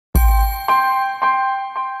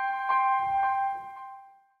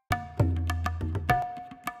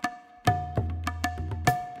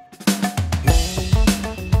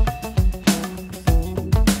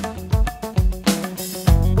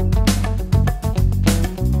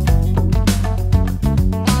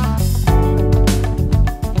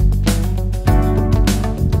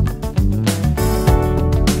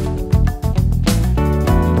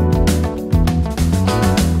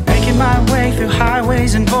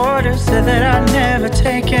orders, said that I'd never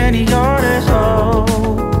take any orders.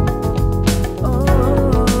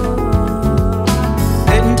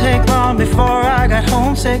 Didn't take long before I got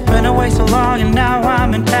homesick. Been away so long and now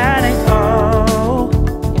I'm in panic.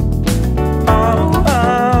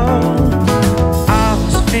 I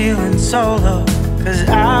was feeling so low, 'cause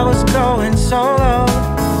I was going solo.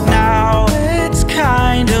 Now it's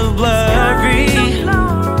kind of blurry,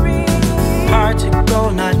 hard to go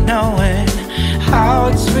not knowing how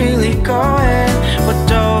it's really going. But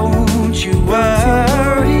don't you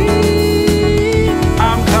worry,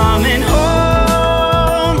 I'm coming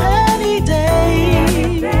home any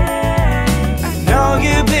day. I know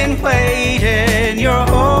you've been waiting, your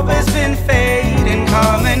hope has been fading.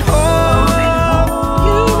 Coming home,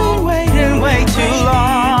 you've been waiting way too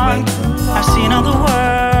long. I've seen all the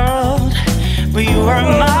world, but you are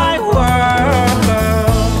my world.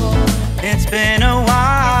 It's been a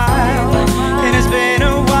while, and it's been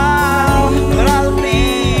a while, but I'll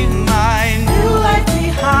leave my new life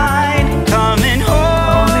behind. Coming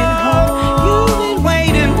home, you've been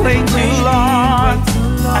waiting way too long.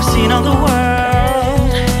 I've seen all the world,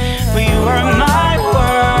 but you are my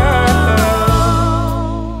world.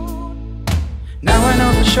 Now I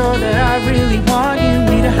know for sure that I really want you,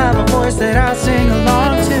 need to have a voice that I'll sing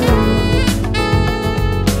along to.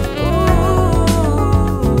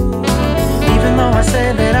 Even though I say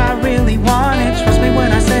that I really want it, trust me when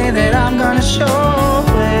I say that I'm gonna show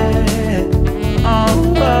it. I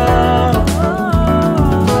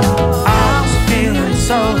was feeling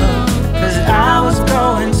so low, 'cause I was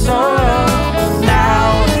going solo. Now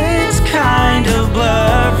it's kind of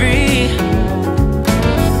blurry,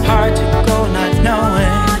 hard to go not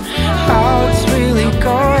knowing how it's really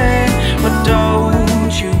going. But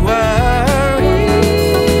don't you worry,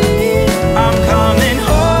 I'm coming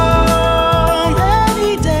home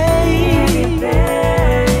any day.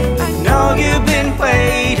 I know you've been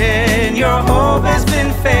waiting, your hope has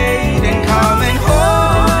been fading. Coming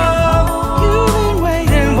home, you've been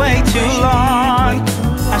waiting way too long.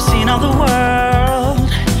 I've seen all the world,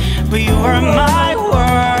 but you are my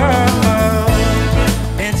world.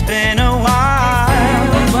 It's been a while,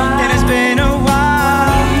 and it's been a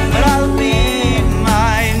while, but I'll leave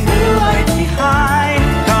my new life behind.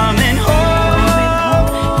 Coming home,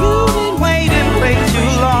 you've been waiting way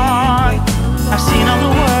too long. I've seen all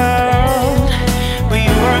the world, but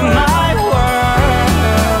you are my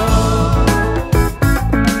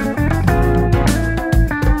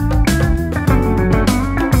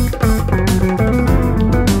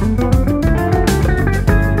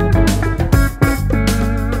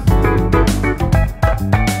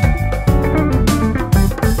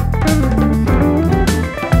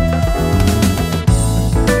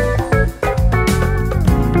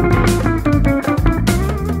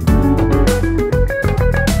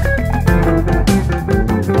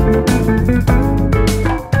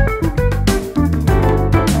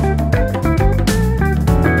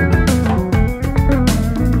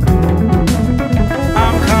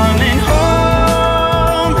I'm coming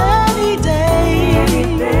home any day.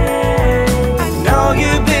 I know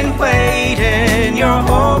you've been waiting, your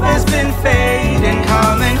hope has been fading.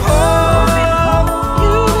 Coming home,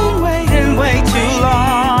 you've been waiting way too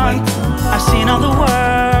long. I've seen all the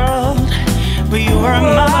world, but you are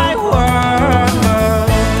my world.